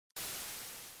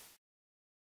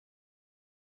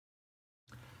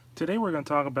Today we're going to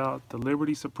talk about the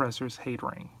Liberty Suppressor's H.A.T.E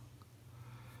ring.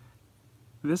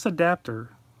 This adapter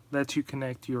lets you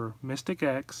connect your Mystic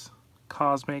X,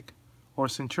 Cosmic, or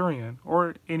Centurion,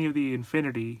 or any of the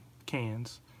Infiniti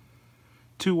cans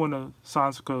to one of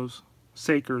Silencerco's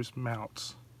Saker's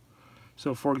mounts.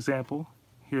 So for example,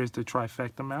 here's the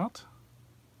Trifecta mount.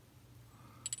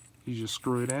 You just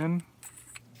screw it in,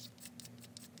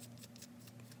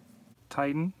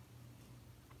 tighten,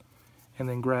 and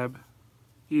then grab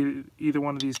either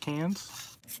one of these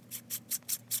cans,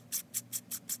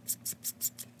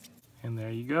 and there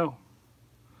you go.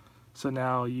 So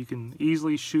now you can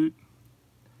easily shoot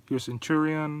your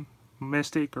Centurion,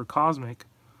 Mystic, or Cosmic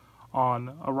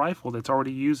on a rifle that's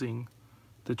already using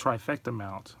the Trifecta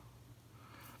mount.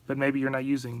 But maybe you're not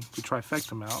using the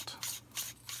Trifecta mount.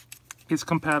 It's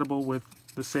compatible with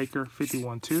the Saker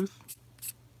 51 tooth,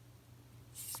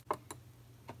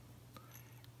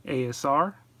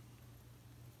 ASR,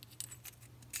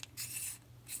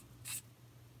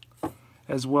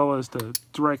 as well as the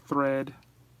direct thread,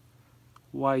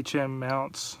 YHM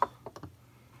mounts,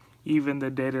 even the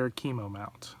dead air chemo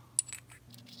mount.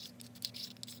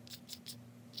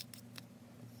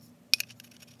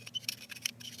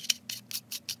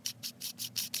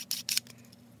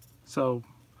 So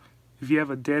if you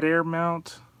have a dead air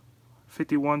mount,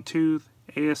 51 tooth,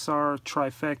 ASR,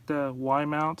 Trifecta, Y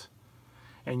mount,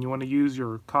 and you want to use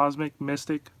your Cosmic,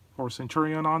 Mystic, or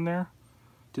Centurion on there,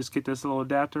 just get this little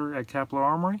adapter at Kepler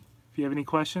Armory. If you have any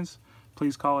questions,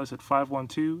 please call us at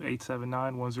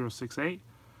 512-879-1068.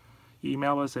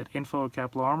 Email us at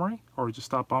info@KeplerArmory, or just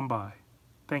stop on by.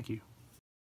 Thank you.